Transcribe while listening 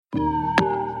Hey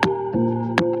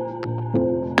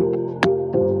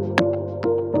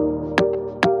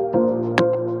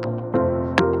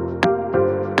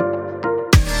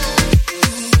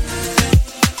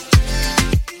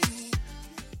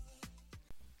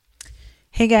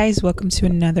guys, welcome to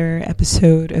another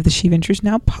episode of the She Ventures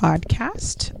Now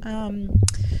podcast.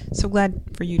 So glad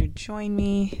for you to join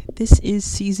me. This is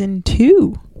season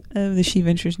 2 of the She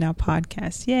Ventures Now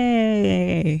podcast.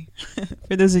 Yay!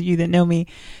 For those of you that know me,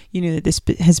 you know that this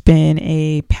has been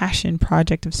a passion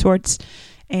project of sorts,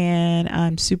 and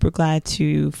I'm super glad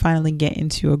to finally get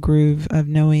into a groove of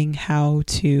knowing how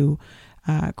to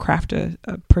craft a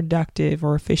productive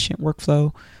or efficient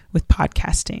workflow with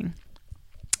podcasting.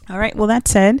 All right. Well, that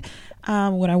said,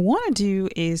 what I want to do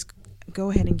is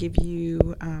go ahead and give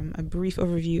you a brief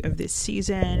overview of this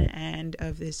season and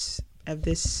of this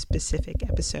specific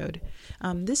episode.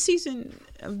 This season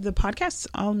of the podcast,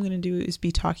 all I'm going to do is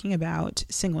be talking about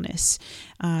singleness,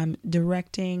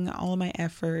 directing all of my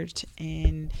effort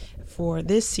and for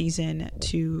this season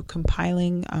to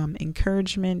compiling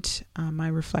encouragement, my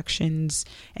reflections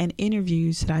and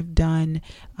interviews that I've done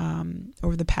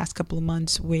over the past couple of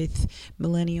months with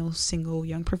millennial, single,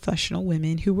 young professional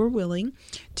women who were willing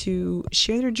to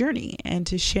share their journey and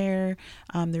to share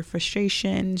their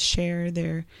frustrations, share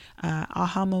their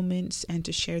aha moments, and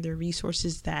to share their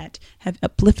resources that have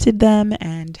uplifted them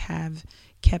and have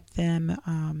kept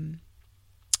them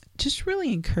just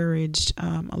really encouraged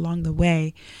along the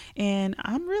way. And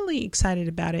I'm really excited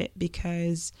about it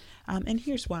because, and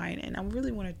here's why, and I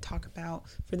really want to talk about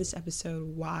for this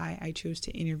episode why I chose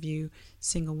to interview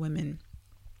single women.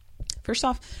 First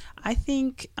off, I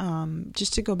think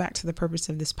just to go back to the purpose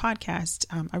of this podcast,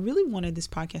 I really wanted this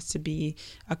podcast to be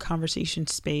a conversation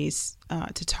space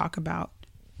to talk about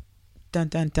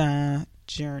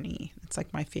journey. It's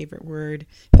like my favorite word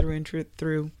through and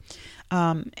through.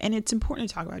 And it's important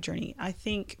to talk about journey. I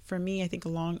think for me,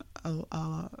 along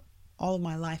all of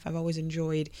my life, I've always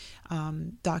enjoyed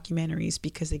documentaries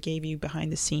because they gave you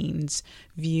behind the scenes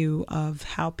view of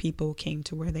how people came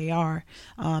to where they are.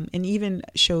 And even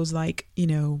shows like,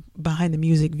 Behind the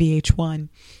Music, VH1,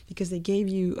 because they gave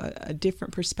you a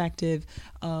different perspective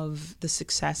of the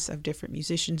success of different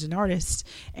musicians and artists.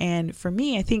 And for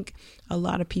me, I think a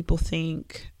lot of people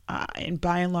think, and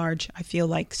by and large, I feel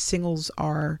like singles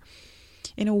are,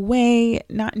 in a way,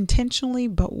 not intentionally,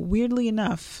 but weirdly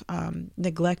enough,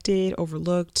 neglected,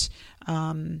 overlooked.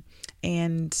 And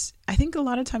I think a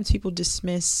lot of times people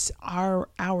dismiss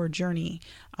our journey.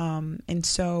 And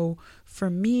so for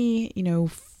me,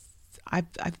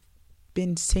 I've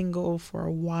been single for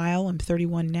a while. I'm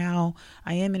 31 now.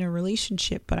 I am in a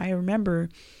relationship, but I remember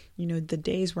the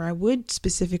days where I would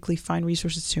specifically find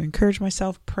resources to encourage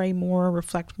myself, pray more,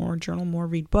 reflect more, journal more,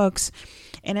 read books.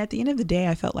 And at the end of the day,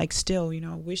 I felt like still,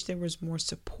 I wish there was more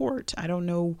support. I don't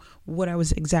know what I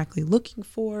was exactly looking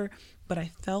for, but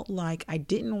I felt like I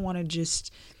didn't want to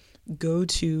just go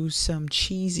to some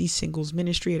cheesy singles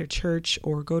ministry at a church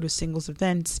or go to singles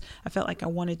events. I felt like I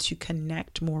wanted to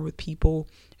connect more with people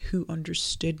who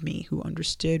understood me, who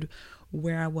understood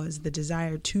where I was, the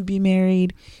desire to be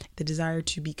married, the desire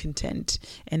to be content,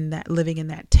 and that living in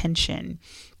that tension.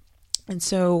 And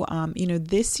so,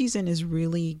 this season is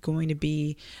really going to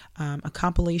be a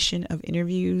compilation of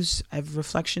interviews, of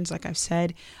reflections, like I've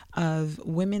said, of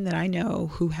women that I know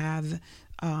who have,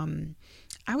 who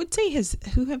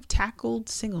have tackled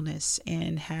singleness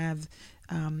and have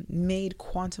made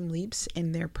quantum leaps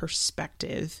in their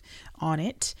perspective on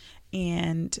it.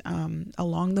 And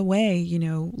along the way,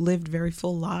 lived very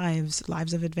full lives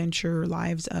of adventure,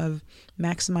 lives of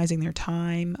maximizing their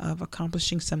time, of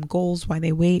accomplishing some goals while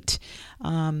they wait,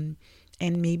 and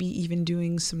maybe even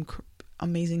doing some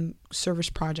amazing service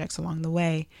projects along the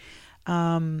way.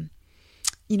 I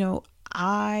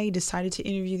decided to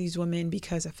interview these women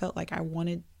because I felt like I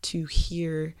wanted to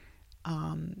hear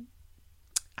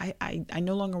I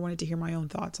no longer wanted to hear my own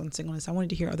thoughts on singleness. I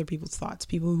wanted to hear other people's thoughts,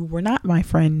 people who were not my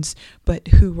friends, but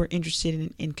who were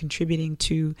interested in contributing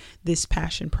to this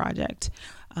passion project.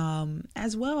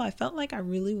 As well, I felt like I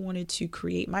really wanted to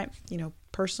create my,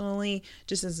 personally,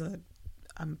 just as a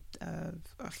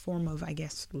form of, I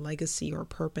guess, legacy or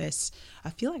purpose. I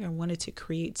feel like I wanted to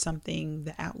create something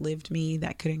that outlived me,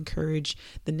 that could encourage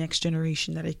the next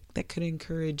generation, that could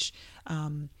encourage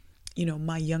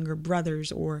my younger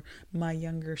brothers or my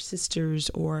younger sisters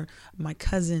or my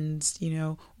cousins,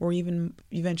 or even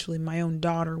eventually my own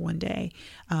daughter one day.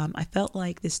 I felt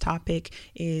like this topic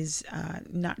is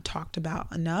not talked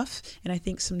about enough. And I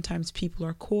think sometimes people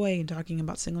are coy in talking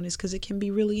about singleness because it can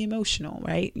be really emotional,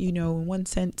 right? In one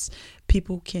sense,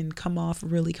 people can come off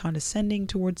really condescending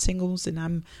towards singles. And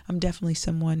I'm definitely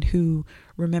someone who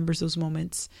remembers those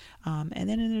moments. And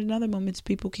then in another moments,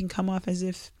 people can come off as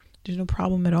if there's no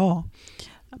problem at all.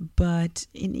 But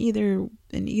in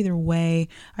either way,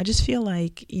 I just feel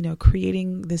like,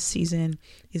 creating this season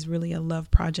is really a love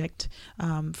project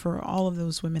for all of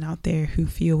those women out there who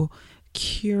feel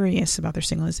curious about their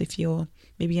singleness. They feel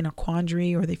maybe in a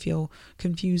quandary, or they feel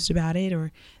confused about it,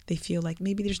 or they feel like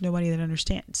maybe there's nobody that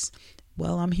understands.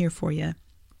 Well, I'm here for you.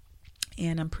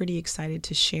 And I'm pretty excited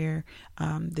to share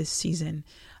this season.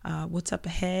 What's up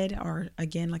ahead are,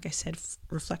 again, like I said,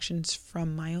 reflections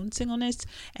from my own singleness.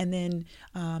 And then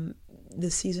the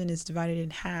season is divided in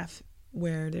half,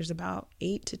 where there's about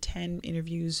 8 to 10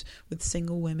 interviews with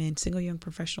single young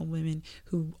professional women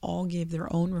who all give their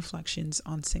own reflections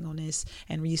on singleness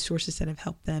and resources that have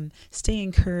helped them stay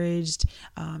encouraged,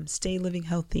 stay living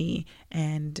healthy.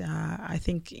 And I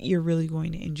think you're really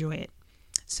going to enjoy it.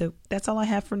 So that's all I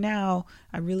have for now.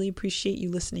 I really appreciate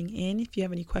you listening in. If you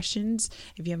have any questions,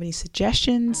 if you have any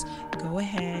suggestions, go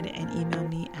ahead and email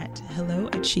me at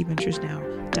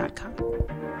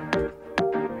hello@sheventuresnow.com.